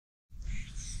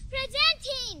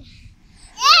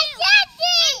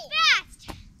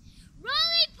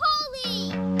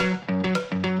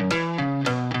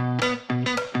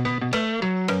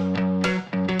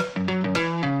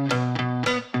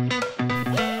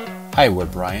Hi, we're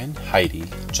Brian, Heidi,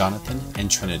 Jonathan,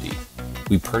 and Trinity.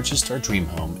 We purchased our dream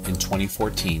home in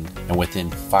 2014, and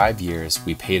within 5 years,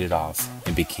 we paid it off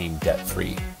and became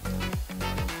debt-free.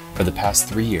 For the past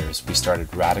 3 years, we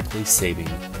started radically saving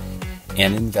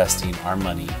and investing our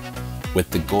money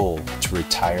with the goal to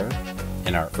retire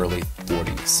in our early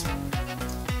 40s.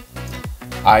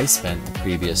 I spent the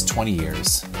previous 20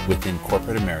 years within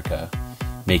corporate America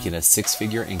making a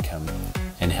six-figure income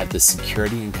and had the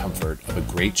security and comfort of a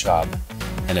great job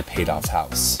and a paid-off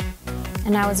house.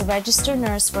 And I was a registered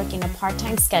nurse working a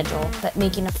part-time schedule but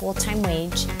making a full-time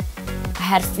wage. I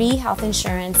had free health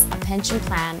insurance, a pension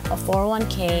plan, a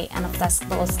 401k, and a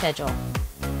flexible schedule.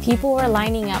 People were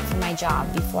lining up for my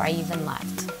job before I even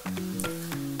left.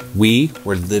 We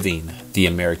were living the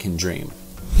American dream.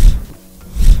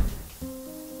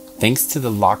 Thanks to the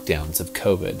lockdowns of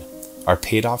COVID, our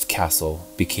paid-off castle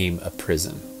became a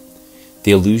prison.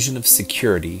 The illusion of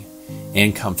security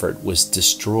and comfort was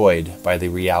destroyed by the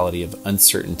reality of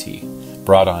uncertainty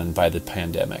brought on by the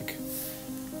pandemic.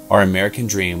 Our American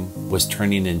dream was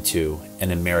turning into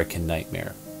an American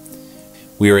nightmare.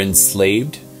 We were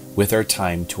enslaved with our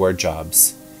time to our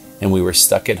jobs, and we were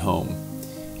stuck at home,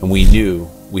 and we knew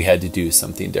we had to do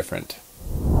something different.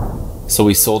 So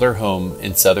we sold our home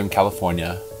in Southern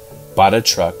California, bought a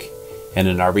truck and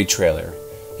an RV trailer,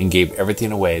 and gave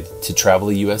everything away to travel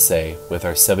the USA with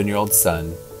our 7-year-old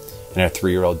son and our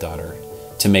 3-year-old daughter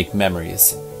to make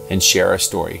memories and share our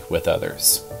story with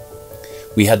others.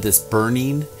 We had this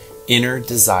burning inner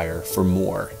desire for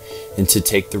more and to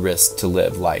take the risk to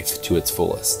live life to its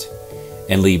fullest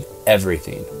and leave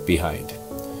everything behind.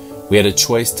 We had a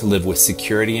choice to live with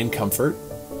security and comfort,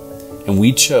 and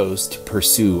we chose to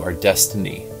pursue our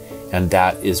destiny, and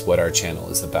that is what our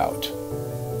channel is about.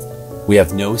 We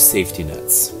have no safety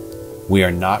nets. We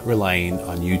are not relying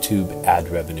on YouTube ad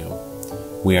revenue.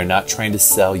 We are not trying to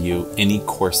sell you any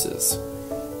courses.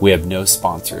 We have no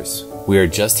sponsors. We are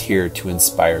just here to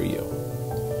inspire you.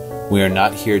 We are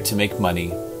not here to make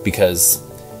money because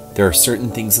there are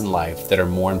certain things in life that are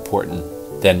more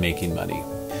important than making money.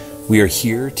 We are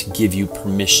here to give you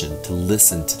permission to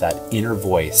listen to that inner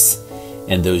voice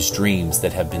and those dreams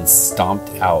that have been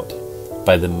stomped out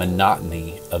by the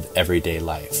monotony of everyday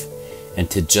life, and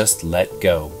to just let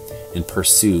go and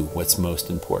pursue what's most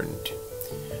important.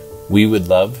 We would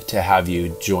love to have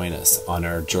you join us on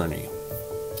our journey.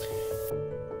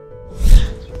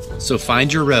 So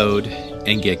find your road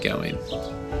and get going.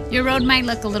 Your road might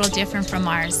look a little different from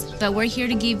ours, but we're here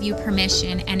to give you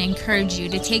permission and encourage you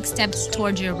to take steps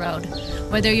towards your road.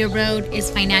 Whether your road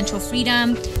is financial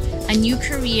freedom, a new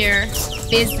career,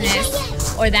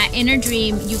 business, or that inner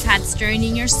dream you've had stirring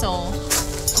in your soul,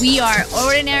 we are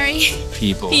ordinary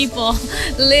people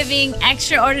living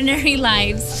extraordinary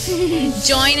lives.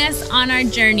 Join us on our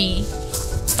journey.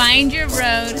 Find your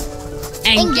road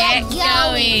and get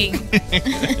going.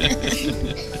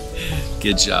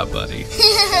 Good job, buddy.